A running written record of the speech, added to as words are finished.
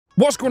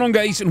What's going on,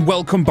 guys, and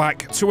welcome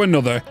back to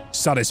another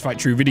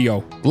Satisfactory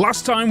video.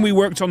 Last time we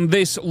worked on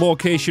this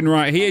location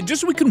right here just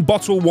so we can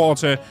bottle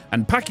water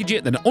and package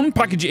it, then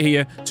unpackage it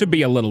here to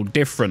be a little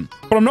different.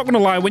 But I'm not gonna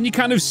lie, when you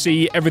kind of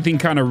see everything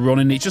kind of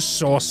running, it's just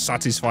so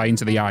satisfying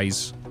to the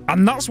eyes.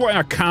 And that's why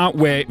I can't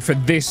wait for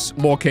this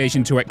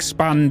location to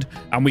expand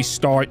and we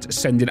start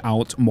sending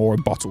out more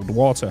bottled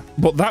water.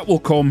 But that will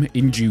come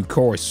in due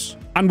course.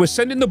 And we're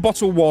sending the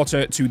bottled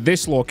water to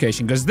this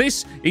location because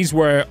this is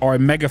where our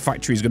mega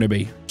factory is going to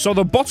be. So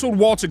the bottled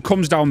water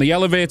comes down the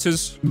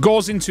elevators,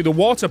 goes into the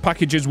water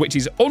packages, which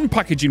is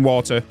unpackaging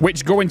water,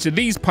 which go into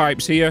these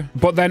pipes here.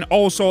 But then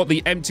also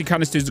the empty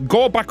canisters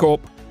go back up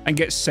and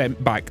get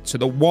sent back to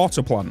the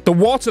water plant. The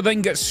water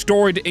then gets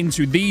stored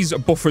into these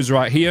buffers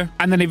right here,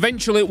 and then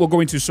eventually we'll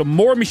go into some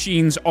more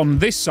machines on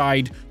this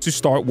side to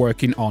start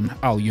working on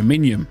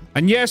aluminium.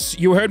 And yes,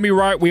 you heard me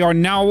right, we are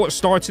now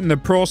starting the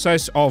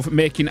process of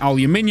making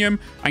aluminium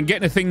and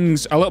getting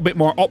things a little bit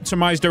more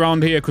optimized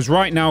around here, because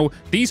right now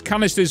these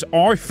canisters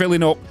are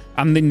filling up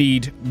and they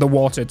need the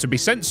water to be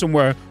sent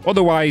somewhere.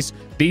 Otherwise,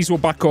 these will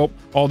back up,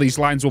 all these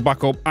lines will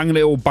back up, and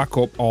it will back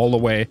up all the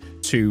way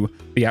to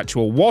the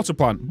actual water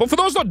plant. But for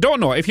those that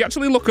don't know, if you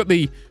actually look at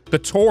the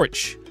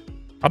torch,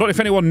 I don't know if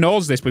anyone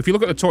knows this, but if you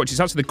look at the torch, it's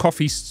actually the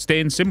coffee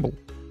stain symbol.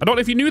 I don't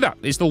know if you knew that.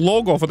 It's the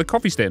logo for the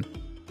coffee stain.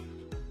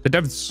 The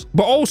devs.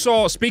 But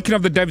also, speaking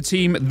of the dev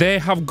team, they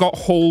have got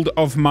hold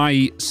of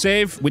my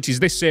save, which is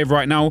this save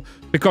right now,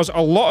 because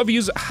a lot of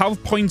you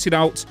have pointed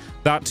out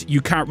that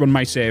you can't run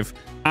my save.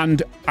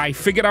 And I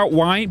figured out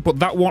why, but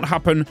that won't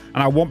happen,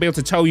 and I won't be able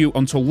to tell you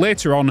until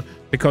later on,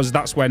 because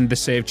that's when the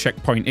save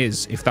checkpoint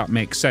is, if that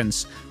makes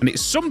sense. And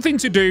it's something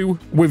to do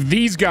with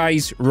these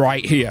guys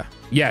right here.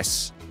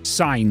 Yes,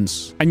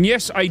 signs. And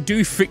yes, I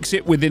do fix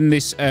it within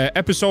this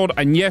episode,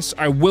 and yes,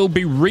 I will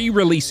be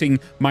re-releasing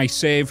my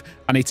save,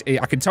 and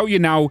I can tell you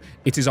now,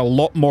 it is a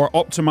lot more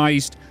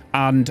optimized,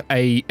 and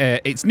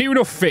it's near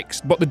enough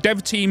fixed, but the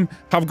dev team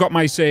have got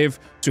my save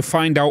to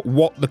find out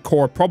what the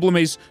core problem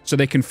is so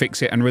they can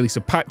fix it and release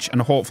a patch and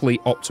hopefully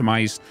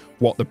optimize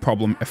what the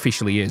problem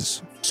officially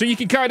is. So you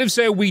can kind of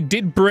say we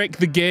did break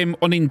the game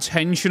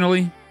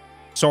unintentionally.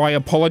 So I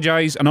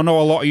apologize, and I know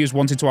a lot of you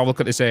wanted to have a look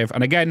at the save,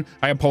 and again,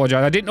 I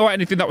apologize. I didn't know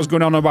anything that was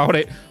going on about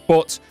it,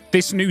 but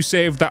this new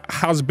save that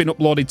has been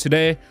uploaded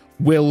today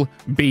will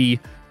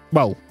be,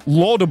 well,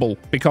 laudable,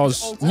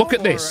 because look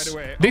at this.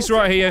 This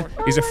right here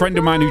is a friend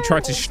of mine who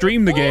tried to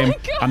stream the game,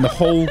 and the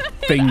whole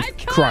thing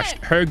crashed.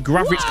 Her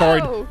graphics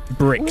card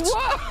bricked.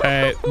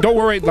 Don't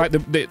worry, like the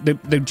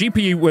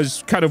GPU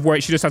was kind of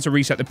where she just had to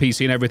reset the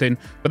PC and everything.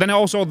 But then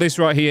also this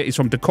right here is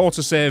from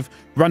Dakota Save.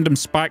 Random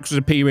spikes was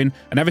appearing,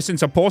 and ever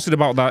since I posted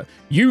about that,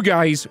 you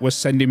guys were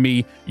sending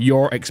me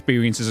your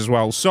experiences as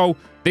well. So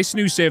this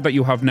new save that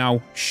you have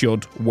now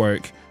should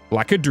work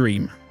like a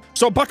dream.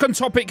 So back on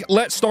topic,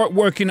 let's start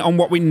working on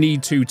what we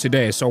need to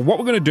today. So what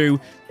we're going to do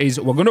is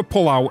we're going to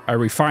pull out a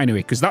refinery,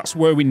 because that's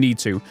where we need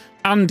to.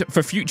 And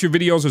for future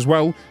videos as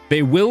well,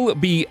 they will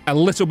be a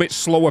little bit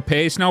slower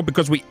pace now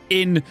because we're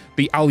in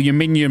the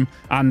aluminium,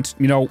 and,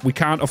 you know, we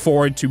can't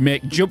afford to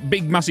make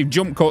big, massive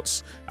jump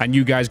cuts and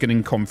you guys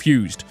getting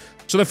confused.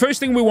 So the first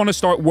thing we want to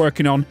start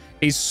working on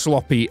is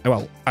sloppy,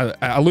 well,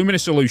 alumina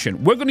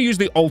solution. We're going to use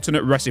the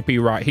alternate recipe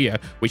right here,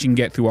 which you can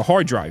get through a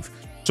hard drive.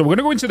 So we're going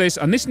to go into this,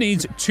 and this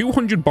needs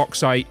 200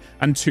 bauxite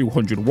and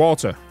 200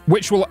 water,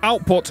 which will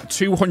output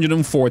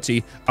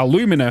 240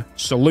 alumina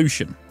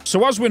solution.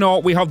 So as we know,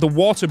 we have the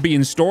water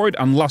being stored,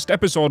 and last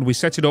episode we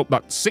set it up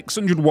that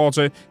 600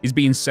 water is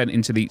being sent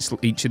into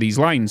each of these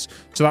lines.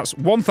 So that's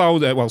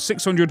 1,000, well,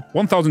 600,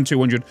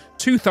 1,200,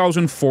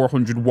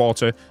 2,400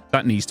 water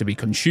that needs to be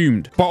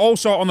consumed. But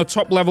also on the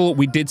top level,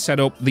 we did set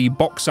up the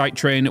bauxite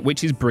train,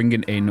 which is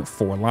bringing in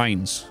 4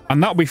 lines.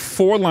 And that'll be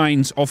 4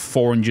 lines of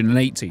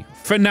 480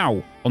 for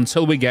now,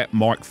 until we get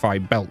Mark V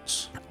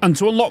belts. And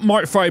to unlock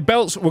Mark V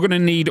belts, we're going to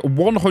need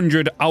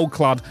 100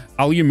 Alclad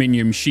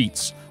aluminium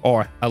sheets,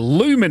 or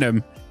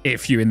aluminum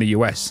if you're in the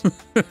US.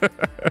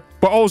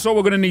 But also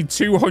we're going to need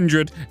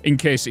 200 in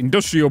case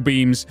industrial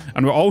beams,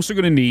 and we're also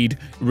going to need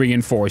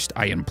reinforced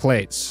iron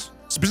plates.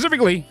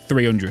 Specifically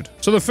 300.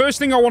 So the first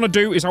thing I want to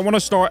do is I want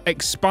to start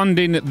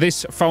expanding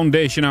this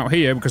foundation out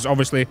here, because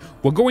obviously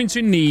we're going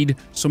to need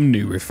some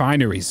new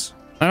refineries.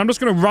 And I'm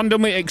just going to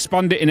randomly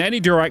expand it in any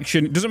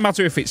direction. It doesn't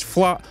matter if it's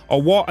flat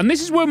or what. And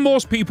this is where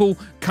most people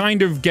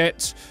kind of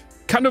get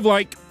kind of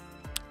like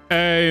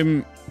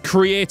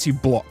creative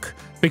block,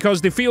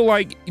 because they feel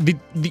like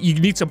you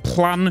need to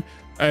plan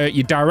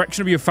your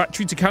direction of your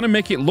factory to kind of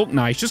make it look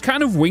nice. Just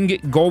kind of wing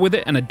it, go with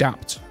it, and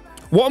adapt.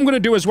 What I'm going to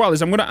do as well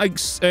is I'm going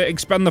to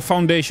expand the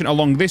foundation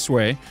along this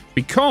way,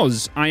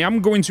 because I am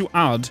going to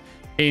add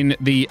in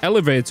the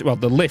elevator, well,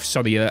 the lifts,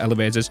 sorry, the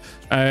elevators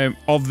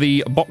of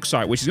the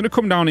bauxite, which is going to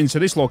come down into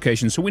this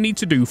location. So we need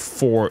to do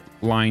 4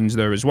 lines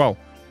there as well.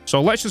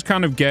 So let's just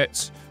kind of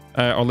get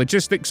our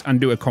logistics and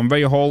do a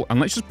conveyor hall,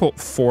 and let's just put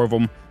 4 of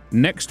them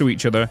next to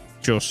each other,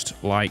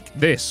 just like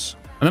this.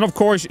 And then, of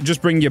course,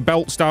 just bring your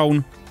belts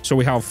down. So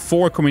we have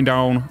 4 coming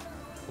down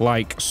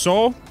like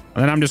so. And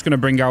then I'm just going to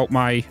bring out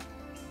my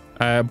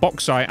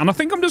bauxite, and I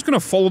think I'm just going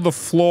to follow the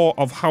flow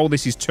of how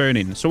this is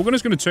turning. So we're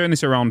just going to turn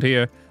this around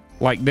here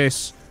like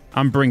this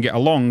and bring it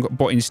along,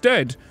 but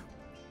instead,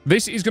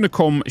 this is going to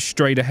come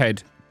straight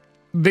ahead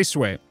this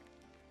way.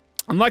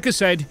 And like I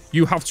said,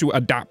 you have to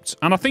adapt.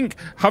 And I think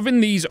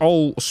having these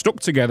all stuck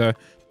together,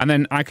 and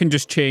then I can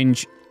just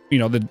change, you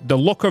know, the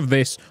look of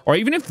this, or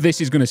even if this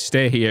is going to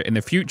stay here in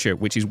the future,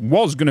 which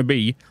was going to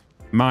be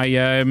my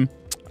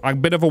a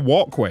bit of a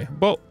walkway,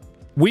 but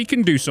we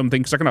can do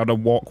something because I can add a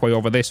walkway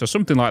over this or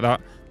something like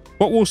that.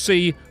 But we'll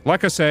see.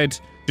 Like I said,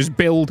 just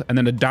build and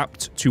then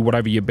adapt to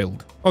whatever you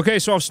build. Okay,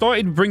 so I've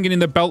started bringing in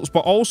the belts,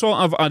 but also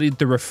I've added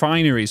the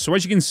refineries. So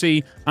as you can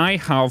see, I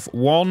have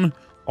 1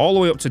 all the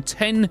way up to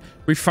 10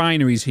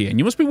 refineries here, and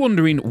you must be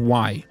wondering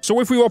why. So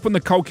if we open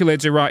the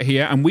calculator right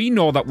here, and we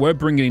know that we're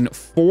bringing in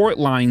 4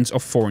 lines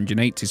of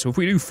 480. So if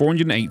we do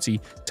 480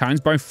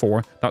 times by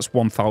 4, that's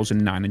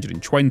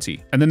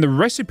 1,920. And then the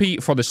recipe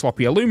for the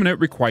sloppy alumina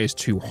requires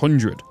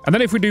 200. And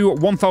then if we do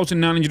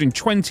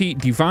 1,920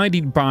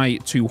 divided by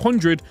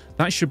 200,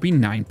 that should be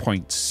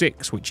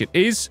 9.6, which it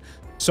is.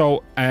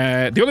 So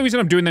the only reason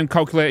I'm doing them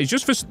calculators is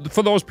just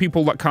for those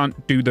people that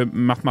can't do the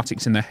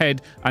mathematics in their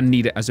head and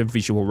need it as a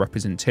visual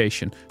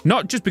representation.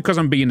 Not just because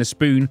I'm being a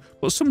spoon,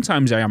 but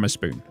sometimes I am a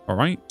spoon, all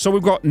right? So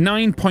we've got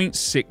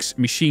 9.6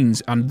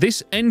 machines, and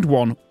this end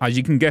one, as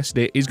you can guess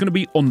it, is going to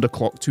be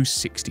underclocked to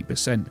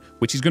 60%,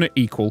 which is going to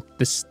equal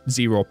the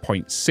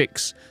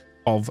 0.6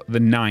 of the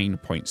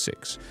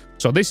 9.6.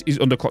 So this is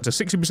underclocked to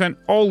 60%.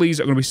 All these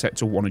are going to be set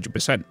to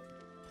 100%.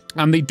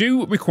 And they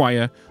do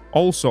require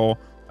also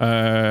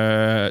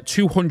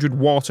 200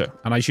 water,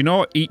 and as you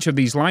know, each of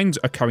these lines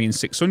are carrying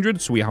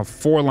 600, so we have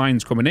 4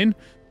 lines coming in,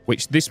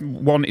 which this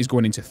one is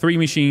going into 3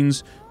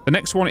 machines, the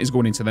next one is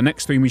going into the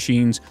next 3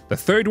 machines, the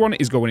third one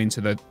is going into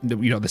the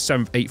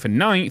 7th, 8th, and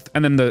 9th,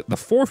 and then the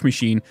 4th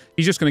machine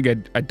is just going to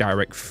get a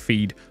direct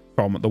feed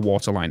from the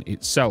water line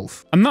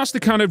itself. And that's the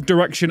kind of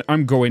direction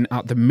I'm going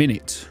at the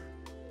minute.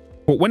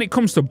 But when it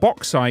comes to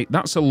bauxite,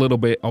 that's a little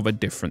bit of a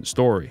different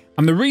story.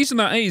 And the reason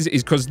that is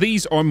because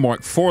these are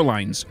Mark 4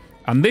 lines.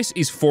 And this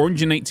is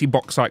 480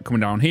 bauxite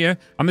coming down here,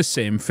 and the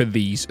same for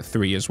these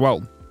 3 as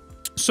well.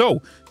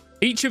 So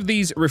each of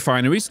these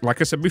refineries,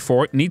 like I said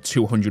before, need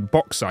 200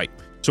 bauxite.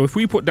 So if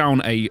we put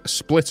down a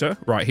splitter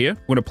right here,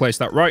 we're going to place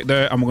that right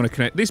there, and we're going to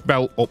connect this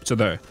belt up to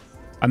there.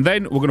 And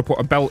then we're going to put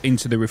a belt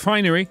into the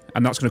refinery,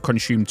 and that's going to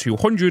consume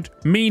 200,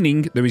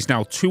 meaning there is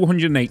now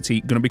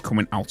 280 going to be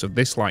coming out of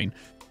this line.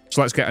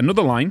 So let's get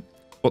another line,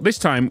 but this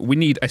time we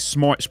need a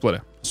smart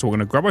splitter. So we're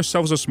going to grab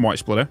ourselves a smart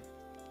splitter,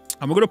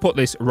 and we're going to put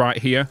this right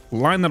here,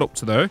 line that up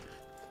to there,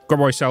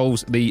 grab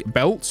ourselves the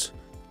belt,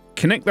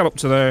 connect that up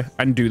to there,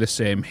 and do the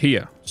same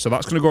here. So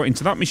that's going to go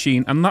into that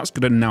machine, and that's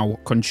going to now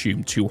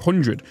consume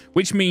 200,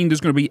 which means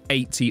there's going to be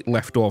 80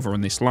 left over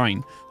on this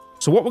line.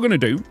 So what we're going to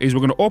do is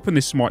we're going to open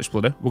this smart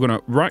splitter, we're going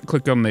to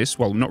right-click on this,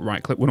 well, not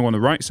right-click, we're going to go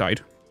on the right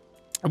side.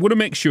 I'm going to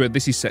make sure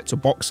this is set to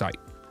bauxite.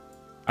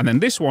 And then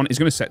this one is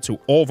going to set to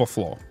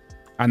overflow.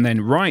 And then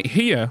right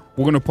here,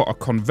 we're going to put a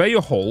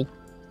conveyor hole,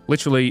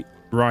 literally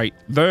right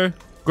there.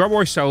 Grab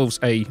ourselves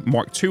a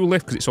Mark II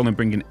lift because it's only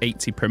bringing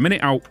 80 per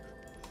minute out.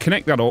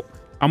 Connect that up,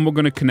 and we're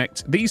going to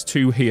connect these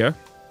 2 here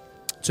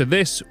to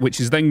this,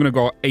 which is then going to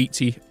go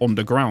 80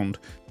 underground.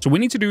 So we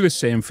need to do the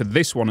same for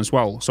this one as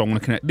well. So I'm going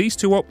to connect these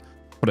 2 up,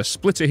 put a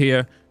splitter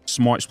here,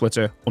 smart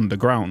splitter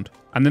underground,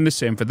 and then the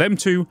same for them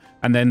 2,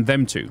 and then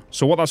them 2.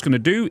 So what that's going to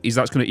do is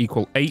that's going to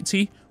equal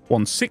 80,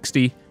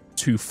 160,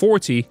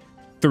 240,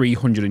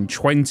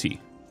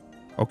 320.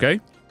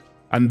 Okay?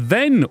 And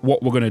then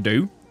what we're going to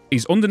do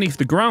is underneath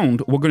the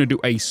ground, we're going to do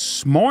a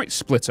smart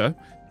splitter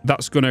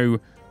that's going to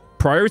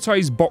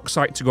prioritize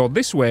bauxite to go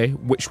this way,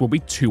 which will be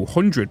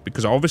 200,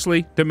 because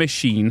obviously the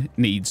machine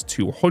needs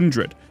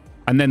 200.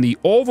 And then the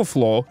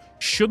overflow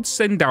should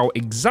send out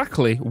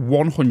exactly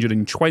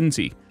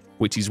 120,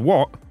 which is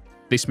what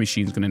this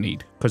machine's going to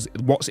need, because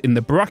what's in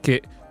the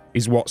bracket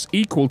is what's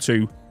equal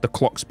to the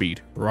clock speed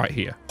right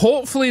here.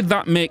 Hopefully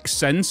that makes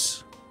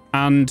sense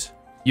and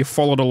you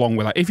followed along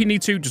with that. If you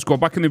need to, just go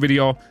back in the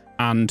video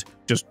and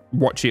just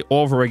watch it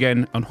over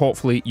again, and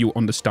hopefully you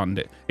understand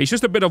it. It's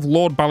just a bit of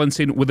load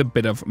balancing with a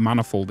bit of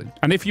manifolding.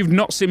 And if you've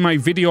not seen my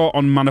video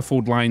on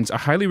manifold lines, I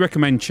highly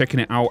recommend checking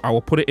it out. I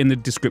will put it in the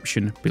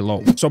description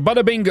below. So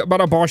bada bing,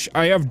 bada bosh,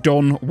 I have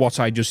done what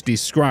I just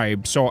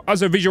described. So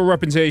as a visual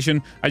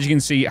representation, as you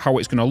can see how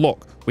it's going to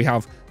look, we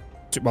have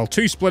well,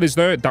 2 splitters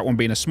there, that one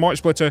being a smart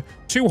splitter,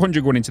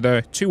 200 going into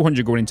there,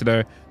 200 going into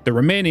there, the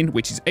remaining,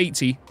 which is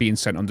 80, being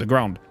sent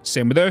underground.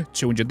 Same with there,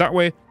 200 that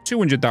way,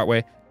 200 that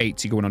way,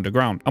 80 going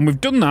underground. And we've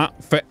done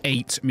that for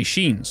 8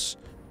 machines.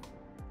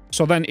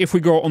 So then if we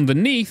go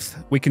underneath,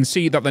 we can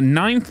see that the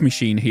 9th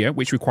machine here,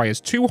 which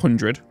requires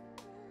 200,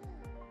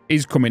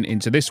 is coming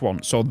into this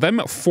one. So them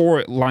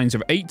 4 lines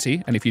of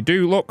 80, and if you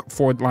do look,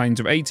 4 lines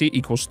of 80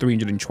 equals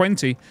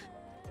 320,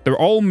 they're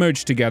all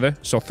merged together.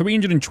 So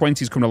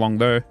 320 is coming along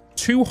there.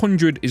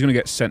 200 is going to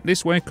get sent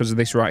this way because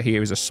this right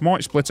here is a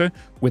smart splitter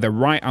with a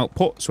right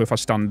output. So if I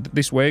stand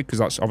this way, because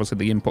that's obviously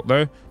the input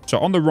there. So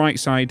on the right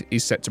side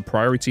is set to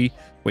priority,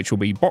 which will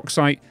be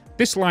bauxite.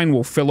 This line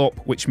will fill up,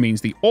 which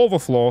means the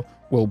overflow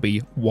will be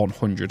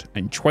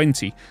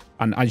 120.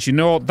 And as you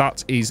know,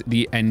 that is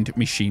the end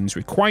machine's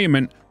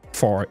requirement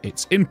for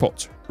its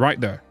input right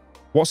there.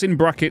 What's in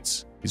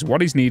brackets is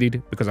what is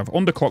needed because I've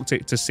underclocked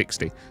it to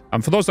 60.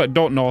 And for those that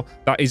don't know,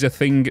 that is a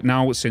thing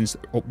now since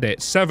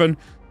update 7.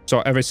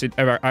 So every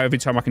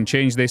time I can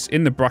change this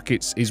in the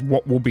brackets is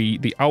what will be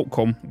the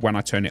outcome when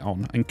I turn it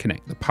on and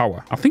connect the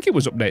power. I think it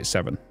was update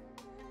 7.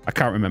 I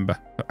can't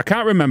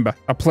remember.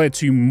 I played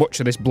too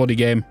much of this bloody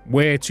game.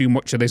 Way too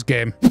much of this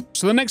game.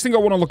 So the next thing I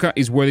want to look at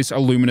is where this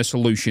alumina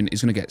solution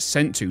is going to get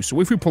sent to.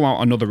 So if we pull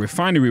out another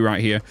refinery right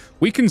here,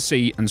 we can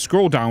see and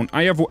scroll down,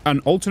 I have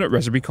an alternate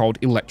recipe called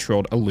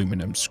electrode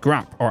aluminum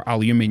scrap or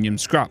aluminium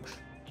scrap.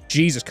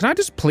 Jesus, can I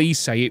just please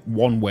say it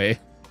one way?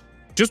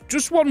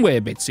 Just one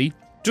way, Bitsy.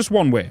 Just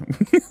one way.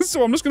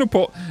 So I'm just going to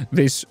put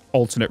this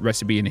alternate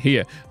recipe in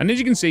here. And as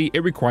you can see, it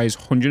requires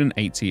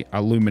 180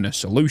 alumina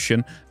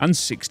solution and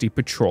 60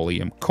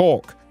 petroleum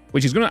coke,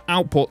 which is going to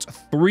output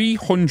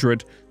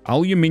 300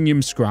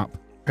 aluminium scrap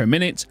per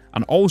minute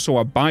and also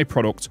a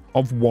byproduct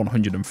of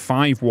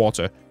 105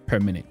 water per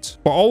minute.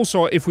 But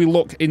also, if we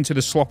look into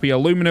the sloppy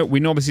alumina, we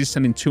know this is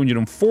sending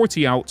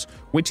 240 out,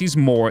 which is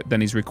more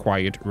than is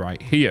required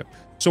right here.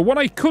 So what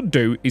I could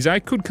do is I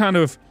could kind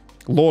of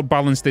load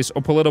balance this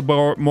up a little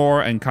bit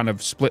more and kind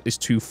of split this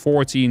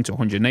 240 into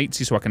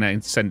 180 so I can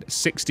send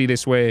 60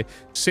 this way,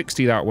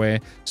 60 that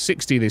way,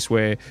 60 this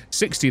way,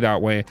 60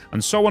 that way,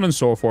 and so on and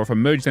so forth,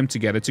 and merge them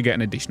together to get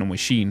an additional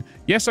machine.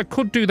 Yes, I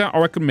could do that,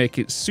 or I could make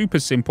it super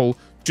simple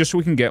just so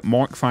we can get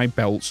Mark V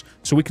belts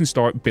so we can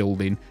start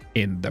building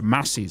in the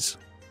masses.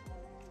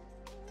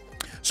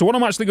 So what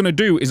I'm actually going to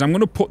do is I'm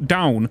going to put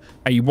down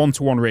a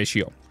 1-to-1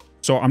 ratio.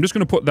 So I'm just going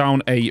to put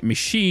down a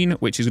machine,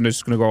 which is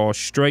just going to go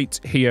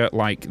straight here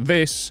like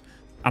this.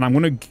 And I'm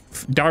going to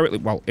directly,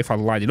 well, if I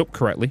line it up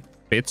correctly,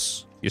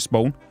 Bitz, your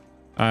spawn,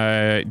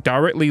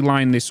 directly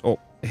line this up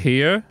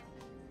here.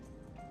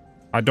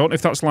 I don't know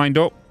if that's lined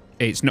up.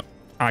 It's not.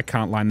 I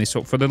can't line this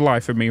up for the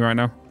life of me right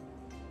now.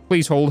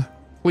 Please hold.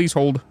 Please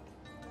hold.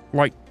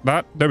 Like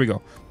that. There we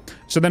go.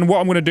 So then what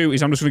I'm going to do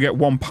is I'm just going to get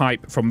one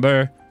pipe from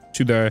there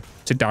to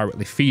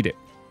directly feed it.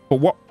 But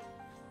what...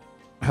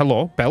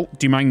 Hello, belt.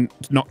 Do you mind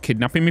not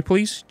kidnapping me,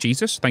 please?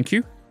 Jesus, thank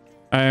you.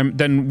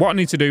 Then what I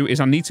need to do is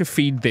I need to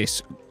feed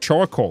this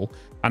charcoal.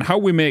 And how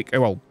we make,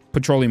 well,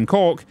 petroleum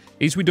coke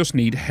is we just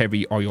need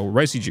heavy oil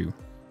residue.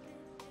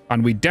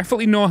 And we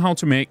definitely know how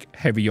to make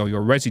heavy oil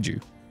residue.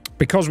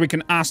 Because we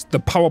can ask the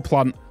power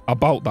plant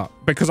about that.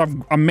 Because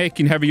I'm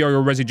making heavy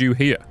oil residue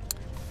here.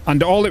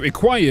 And all it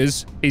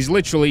requires is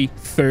literally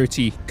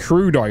 30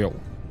 crude oil,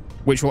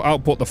 which will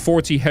output the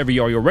 40 heavy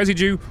oil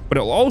residue, but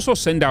it'll also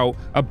send out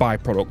a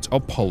byproduct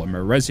of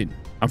polymer resin.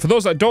 And for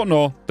those that don't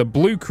know, the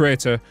blue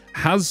crater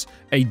has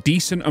a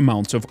decent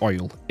amount of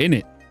oil in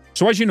it.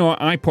 So as you know,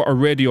 I put a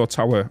radio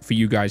tower for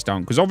you guys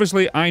down, because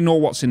obviously I know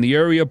what's in the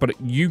area, but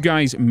you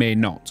guys may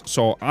not.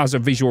 So as a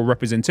visual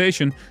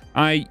representation,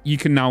 you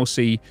can now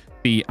see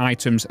the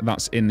items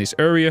that's in this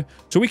area.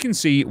 So we can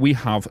see we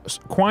have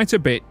quite a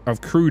bit of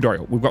crude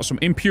oil. We've got some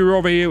impure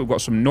over here, we've got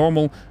some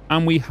normal,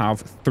 and we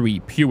have 3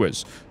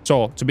 pures.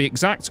 So to be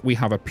exact, we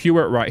have a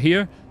pure right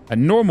here, a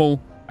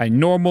normal,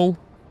 and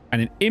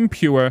an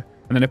impure,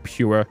 and then a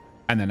pure,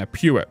 and then a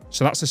pure.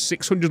 So that's a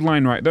 600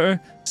 line right there.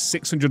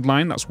 600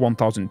 line, that's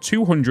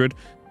 1,200.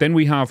 Then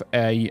we have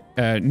a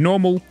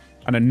normal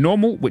and a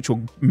normal, which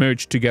will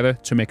merge together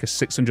to make a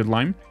 600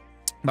 line.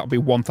 That'll be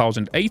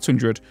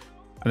 1,800.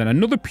 And then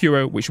another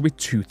pure, which will be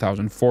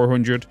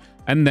 2,400.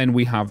 And then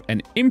we have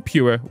an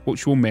impure,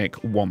 which will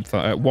make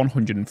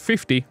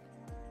 150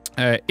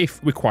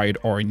 if required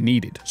or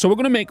needed. So we're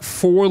going to make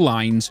 4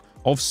 lines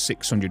of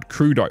 600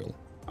 crude oil.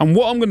 And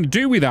what I'm going to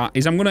do with that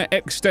is I'm going to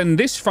extend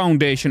this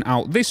foundation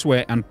out this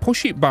way and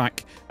push it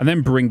back and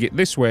then bring it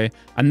this way.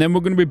 And then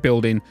we're going to be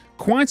building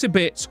quite a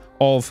bit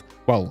of,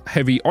 well,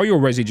 heavy oil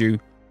residue,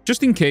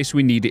 just in case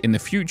we need it in the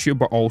future,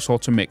 but also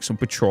to make some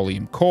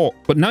petroleum coke.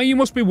 But now you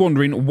must be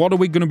wondering, what are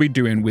we going to be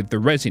doing with the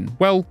resin?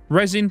 Well,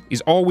 resin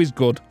is always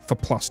good for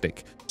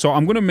plastic. So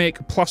I'm going to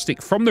make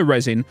plastic from the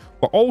resin,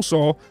 but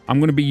also I'm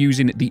going to be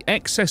using the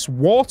excess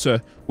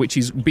water, which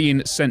is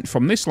being sent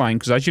from this line,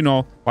 because as you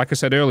know, like I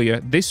said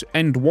earlier, this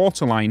end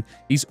water line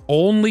is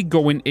only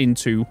going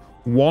into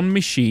one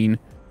machine,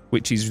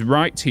 which is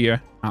right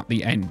here at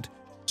the end.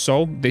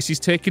 So this is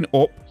taking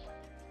up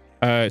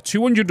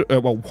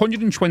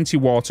 120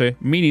 water,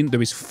 meaning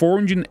there is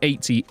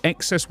 480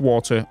 excess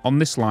water on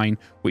this line,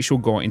 which will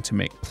go in to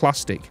make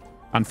plastic.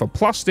 And for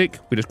plastic,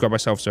 we just grab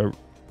ourselves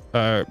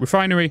a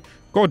refinery,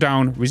 go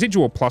down,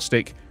 residual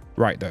plastic,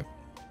 right there.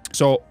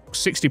 So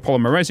 60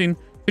 polymer resin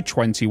for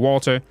 20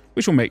 water,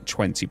 which will make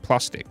 20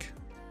 plastic.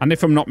 And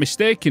if I'm not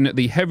mistaken,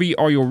 the heavy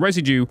oil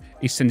residue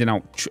is sending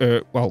out,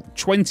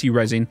 20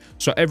 resin.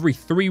 So every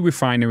 3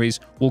 refineries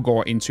will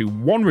go into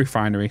 1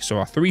 refinery. So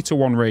a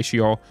 3-to-1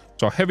 ratio.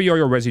 So heavy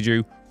oil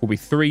residue will be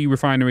 3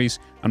 refineries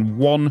and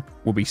 1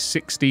 will be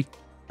 60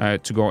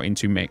 to go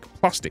into make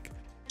plastic.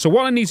 So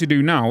what I need to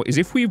do now is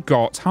if we've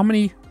got, how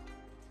many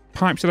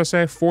pipes did I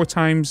say? 4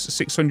 times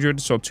 600,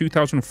 so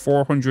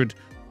 2,400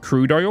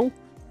 crude oil.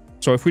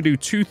 So if we do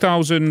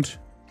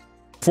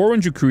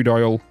 2,400 crude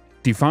oil,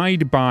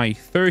 divide by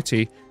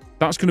 30,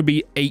 that's going to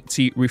be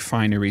 80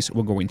 refineries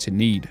we're going to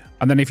need.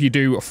 And then if you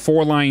do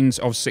 4 lines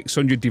of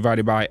 600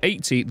 divided by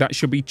 80, that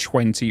should be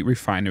 20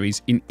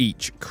 refineries in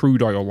each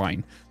crude oil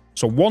line.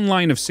 So 1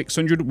 line of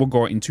 600 will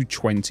go into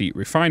 20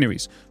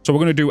 refineries. So we're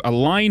going to do a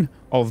line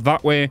of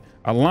that way,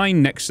 a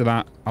line next to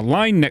that, a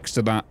line next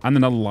to that, and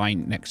then a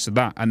line next to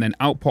that. And then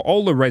output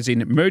all the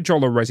resin, merge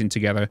all the resin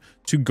together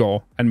to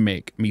go and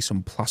make me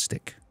some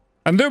plastic.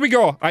 And there we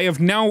go. I have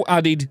now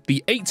added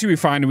the 80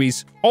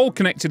 refineries, all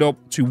connected up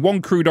to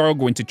 1 crude oil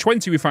going to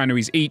 20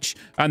 refineries each,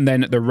 and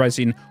then the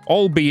resin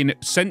all being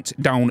sent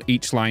down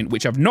each line,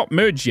 which I've not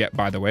merged yet,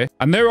 by the way.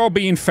 And they're all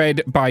being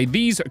fed by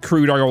these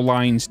crude oil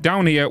lines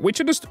down here, which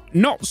are just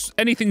not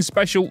anything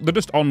special. They're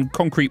just on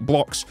concrete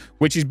blocks,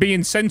 which is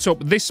being sent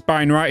up this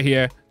spine right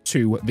here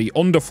to the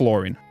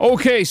underflooring.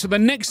 Okay, so the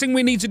next thing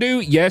we need to do,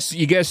 yes,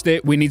 you guessed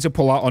it, we need to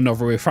pull out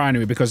another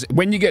refinery, because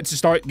when you get to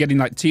start getting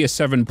like tier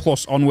 7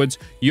 plus onwards,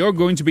 you're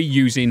going to be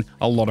using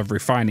a lot of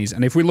refineries.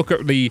 And if we look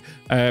at the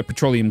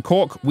petroleum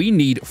coke, we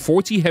need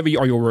 40 heavy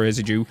oil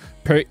residue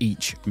per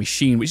each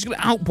machine, which is going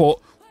to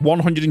output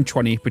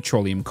 120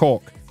 petroleum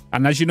coke.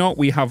 And as you know,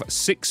 we have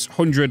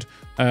 600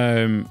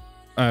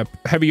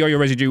 heavy oil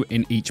residue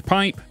in each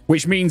pipe,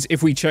 which means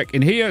if we check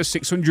in here,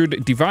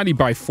 600 divided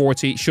by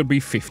 40 should be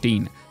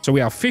 15. So we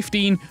have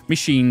 15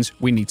 machines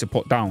we need to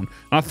put down. And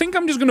I think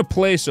I'm just going to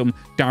place them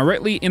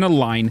directly in a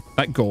line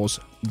that goes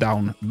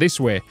down this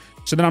way.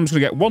 So then I'm just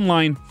going to get 1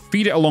 line,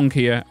 feed it along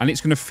here, and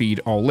it's going to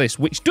feed all this,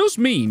 which does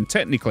mean,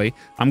 technically,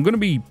 I'm going to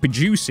be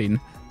producing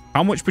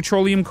how much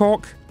petroleum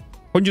coke?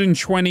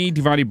 120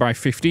 divided by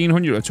 15,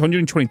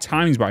 120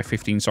 times by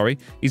 15, sorry,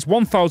 is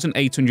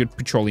 1,800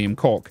 petroleum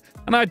coke.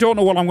 And I don't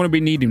know what I'm going to be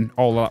needing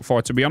all of that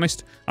for, to be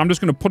honest. I'm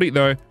just going to put it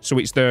there, so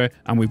it's there,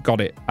 and we've got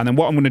it. And then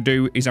what I'm going to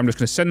do is I'm just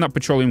going to send that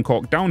petroleum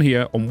coke down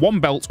here on 1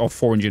 belt of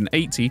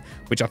 480,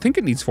 which I think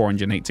it needs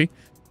 480.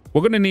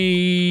 We're going to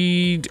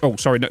need... Oh,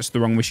 sorry, that's the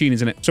wrong machine,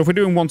 isn't it? So if we're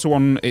doing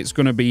 1-to-1, it's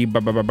going to be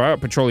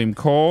petroleum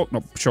coke,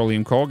 not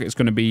petroleum coke. It's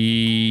going to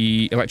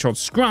be electrode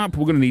scrap.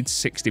 We're going to need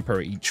 60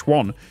 per each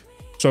one.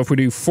 So if we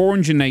do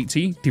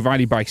 480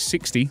 divided by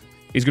 60,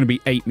 is going to be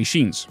 8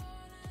 machines.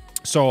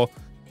 So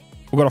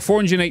we've got a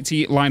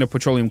 480 line of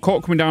petroleum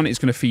coke coming down. It's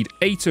going to feed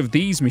 8 of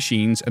these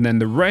machines, and then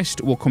the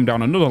rest will come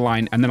down another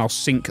line, and then I'll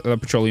sink the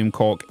petroleum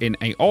coke in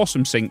a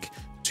awesome sink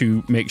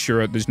to make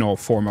sure there's no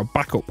form of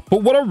backup.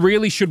 But what I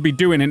really should be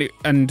doing,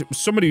 and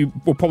somebody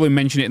will probably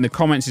mention it in the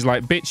comments, is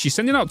like, Bitz, you're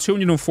sending out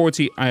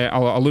 240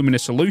 alumina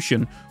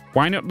solution.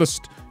 Why not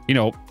just, you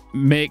know,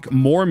 make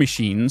more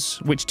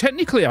machines, which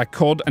technically I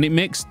could, and it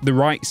makes the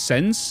right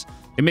sense.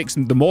 It makes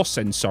the most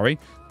sense, sorry,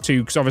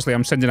 because obviously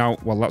I'm sending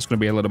out, well, that's going to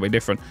be a little bit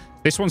different.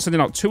 This one's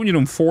sending out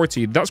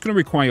 240. That's going to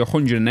require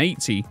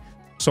 180.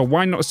 So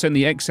why not send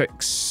the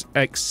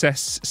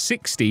excess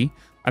 60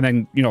 and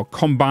then, you know,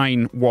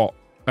 combine what?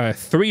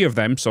 3 of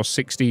them, so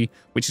 60,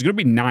 which is going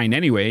to be 9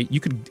 anyway. You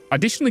could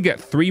additionally get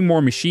 3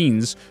 more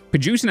machines,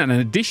 producing an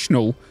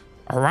additional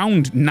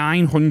around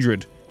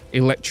 900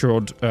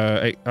 electrode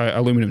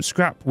aluminum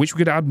scrap, which we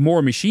could add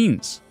more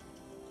machines,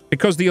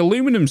 because the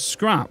aluminum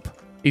scrap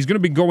is going to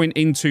be going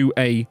into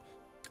a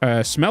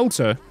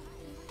smelter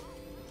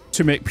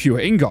to make pure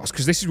ingots,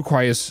 because this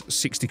requires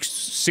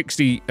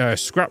 60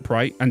 scrap,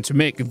 right? And to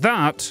make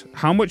that,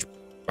 how much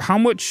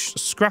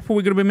scrap are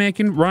we going to be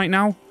making right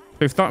now?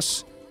 So if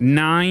that's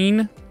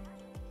 9,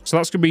 so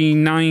that's going to be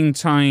 9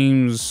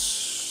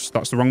 times,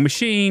 that's the wrong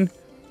machine,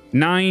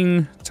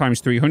 9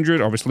 times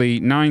 300, obviously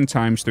 9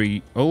 times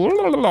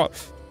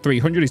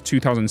 300 is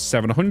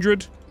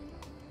 2,700.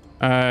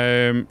 So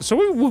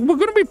we're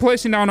going to be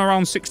placing down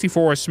around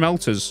 64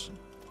 smelters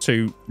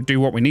to do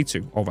what we need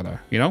to over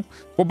there, you know.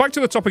 Well, back to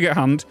the topic at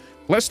hand.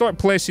 Let's start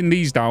placing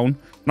these down.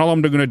 And all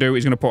I'm going to do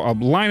is going to put a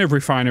line of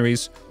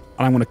refineries,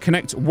 and I'm going to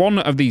connect one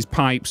of these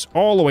pipes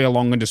all the way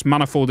along and just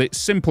manifold it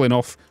simple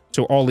enough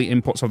to all the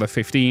inputs of the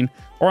 15.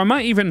 Or I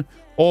might even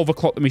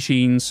overclock the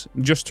machines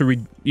just to,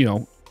 you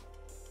know,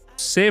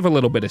 save a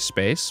little bit of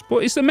space. But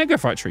it's a mega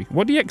factory.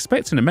 What do you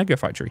expect in a mega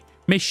factory?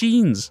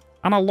 Machines.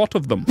 And a lot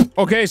of them.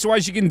 Okay, so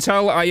as you can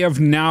tell, I have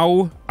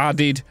now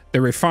added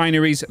the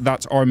refineries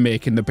that are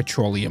making the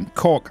petroleum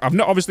coke. I've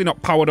obviously not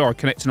powered or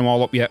connected them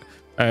all up yet.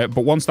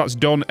 But once that's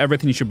done,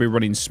 everything should be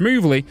running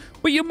smoothly.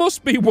 But you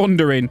must be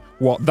wondering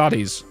what that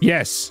is.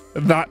 Yes,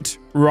 that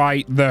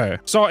right there.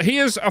 So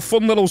here's a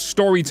fun little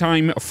story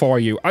time for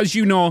you. As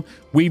you know,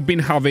 we've been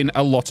having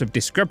a lot of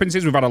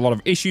discrepancies. We've had a lot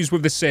of issues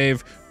with the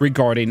save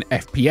regarding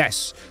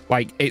FPS.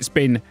 Like, it's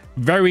been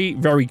very,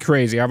 very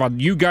crazy. I've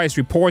had you guys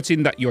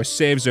reporting that your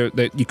saves are,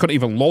 that you couldn't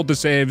even load the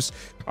saves.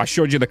 I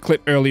showed you the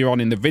clip earlier on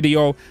in the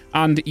video.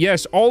 And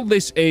yes, all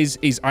this is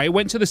I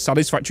went to the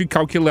Satisfactory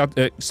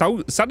calculator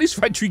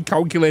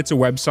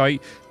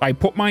website. I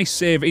put my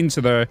save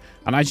into there.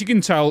 And as you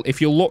can tell, if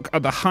you look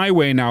at the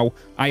highway now,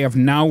 I have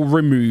now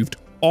removed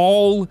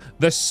all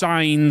the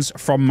signs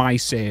from my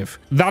save.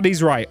 That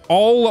is right.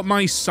 All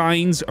my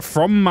signs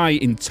from my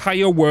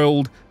entire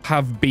world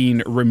have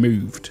been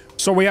removed.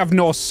 So we have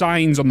no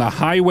signs on the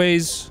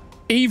highways.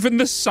 Even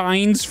the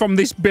signs from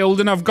this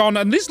building have gone,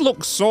 and this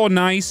looks so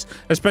nice,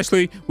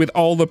 especially with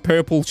all the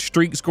purple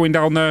streaks going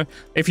down there.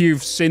 If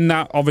you've seen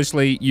that,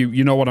 obviously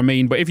you know what I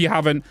mean, but if you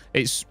haven't,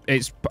 it's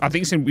I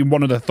think it's in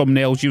one of the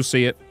thumbnails, you'll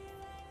see it.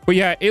 But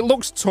yeah, it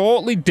looks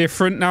totally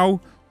different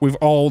now with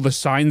all the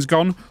signs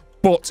gone.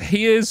 But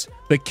here's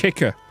the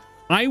kicker.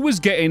 I was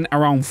getting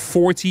around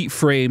 40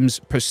 frames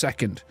per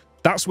second.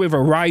 That's with a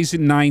Ryzen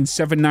 9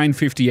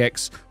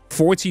 7950X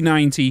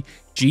 4090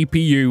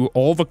 GPU,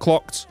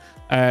 overclocked,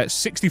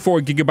 64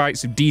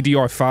 gigabytes of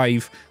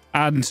DDR5,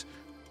 and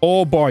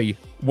oh boy,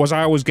 was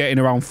I getting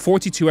around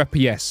 42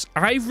 FPS.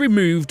 I've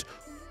removed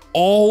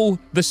all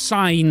the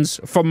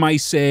signs from my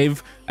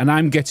save, and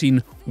I'm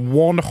getting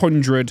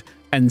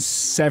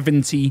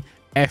 170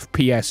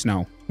 FPS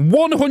now.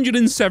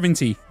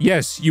 170.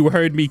 Yes, you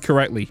heard me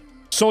correctly.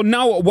 So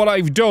now what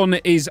I've done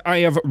is I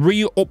have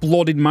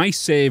re-uploaded my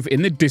save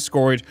in the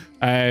Discord,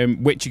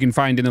 which you can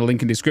find in the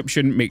link in the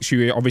description. Make sure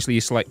you obviously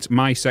select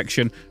my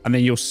section, and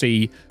then you'll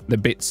see the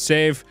Bitz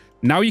save.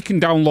 Now you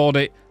can download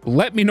it.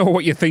 Let me know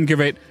what you think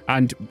of it,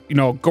 and you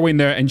know, go in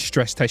there and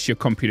stress test your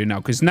computer now,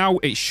 because now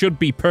it should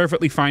be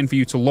perfectly fine for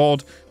you to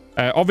load.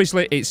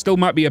 Obviously, it still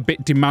might be a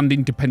bit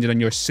demanding depending on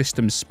your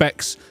system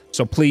specs,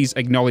 so please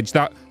acknowledge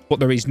that. But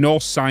there is no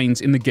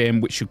signs in the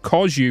game which should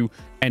cause you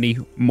any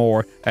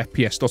more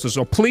FPS stutters.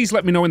 So please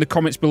let me know in the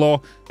comments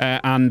below,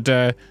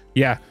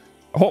 yeah,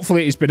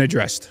 hopefully it's been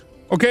addressed.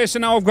 Okay, so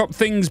now I've got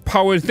things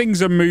powered,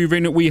 things are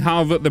moving. We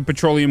have the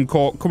petroleum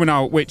coat coming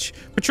out, which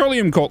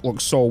petroleum coat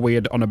looks so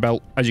weird on a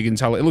belt, as you can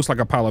tell. It looks like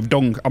a pile of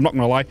dung. I'm not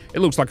gonna lie, it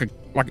looks like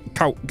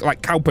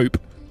cow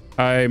poop.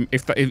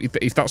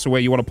 If that's the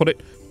way you want to put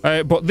it.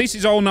 But this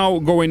is all now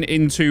going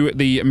into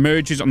the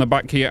mergers on the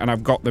back here, and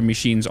I've got the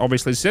machines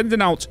obviously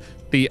sending out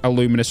the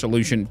alumina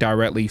solution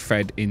directly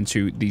fed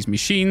into these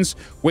machines,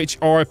 which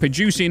are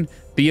producing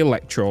the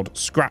electrode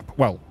scrap.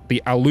 Well,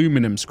 the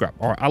aluminum scrap,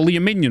 or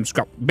aluminium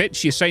scrap.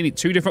 Bitch, you're saying it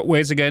two different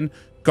ways again.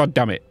 God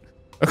damn it.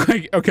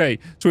 Okay,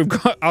 so we've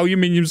got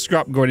aluminium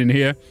scrap going in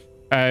here.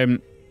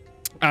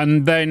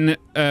 And then,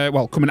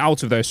 well, coming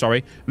out of there,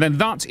 sorry. And then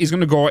that is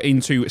going to go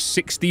into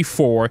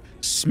 64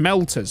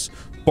 smelters.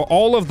 But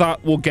all of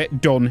that will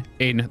get done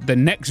in the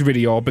next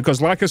video,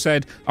 because like I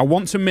said, I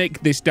want to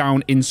make this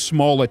down in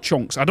smaller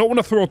chunks. I don't want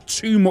to throw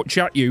too much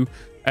at you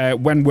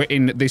when we're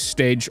in this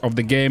stage of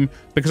the game,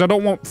 because I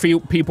don't want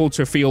people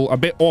to feel a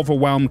bit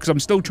overwhelmed, because I'm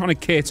still trying to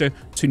cater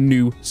to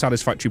new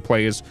Satisfactory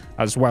players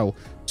as well.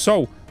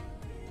 So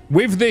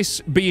with this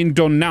being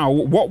done now,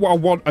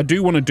 what I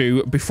do want to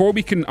do, before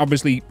we can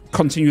obviously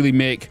continually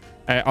make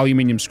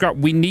aluminium scrap,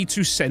 we need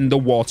to send the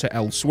water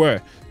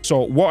elsewhere.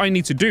 So what I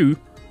need to do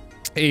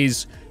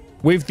is,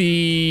 with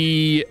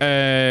the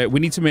we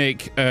need to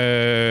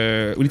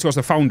go to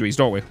the foundries,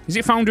 don't we? Is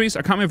it foundries?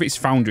 I can't remember if it's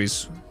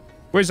foundries.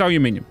 Where's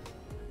aluminium?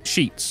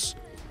 Sheets.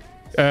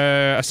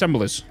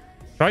 Assemblers.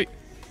 Right?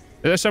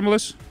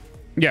 Assemblers?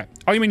 Yeah,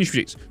 aluminium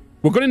sheets.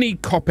 We're going to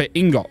need copper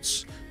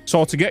ingots.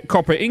 So to get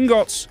copper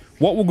ingots,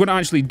 what we're going to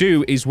actually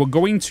do is we're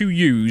going to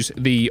use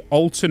the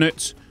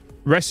alternate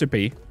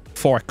recipe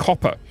for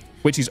copper,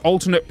 which is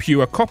alternate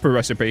pure copper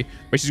recipe,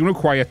 which is going to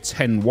require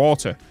 10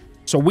 water.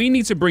 So we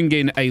need to bring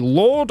in a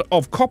load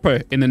of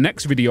copper in the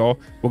next video.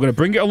 We're going to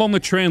bring it along the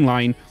train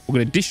line. We're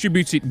going to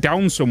distribute it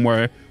down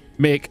somewhere,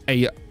 make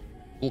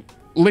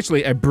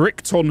literally a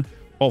brick ton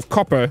of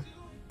copper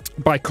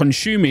by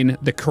consuming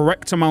the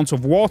correct amount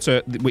of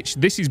water, which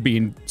this is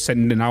being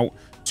sending out,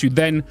 to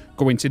then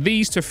go into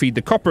these to feed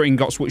the copper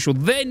ingots, which will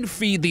then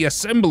feed the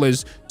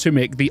assemblers to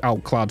make the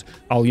alclad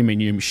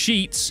aluminium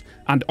sheets,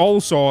 and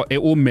also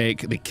it will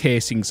make the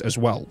casings as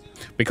well,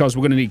 because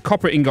we're going to need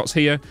copper ingots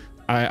here,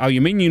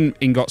 aluminium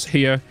ingots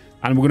here,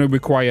 and we're going to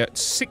require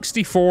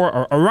 64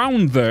 or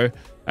around there,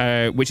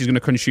 which is going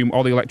to consume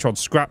all the electrode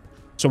scrap.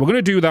 So we're going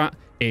to do that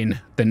in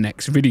the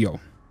next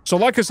video. So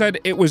like I said,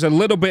 it was a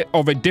little bit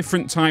of a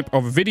different type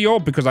of video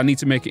because I need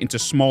to make it into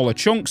smaller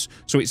chunks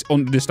so it's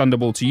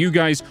understandable to you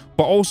guys.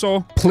 But also,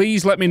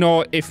 please let me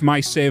know if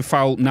my save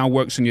file now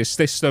works on your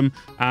system.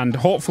 And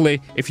hopefully,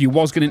 if you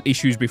was getting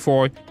issues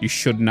before, you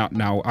should not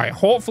now. I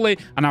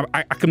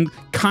can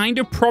kind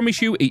of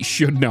promise you it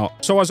should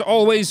not. So as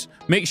always,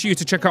 make sure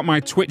to check out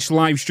my Twitch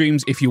live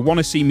streams if you want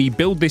to see me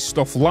build this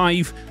stuff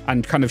live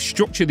and kind of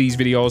structure these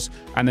videos.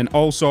 And then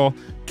also,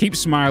 keep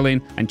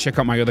smiling and check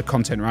out my other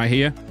content right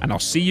here, and I'll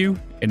see you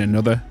in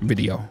another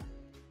video.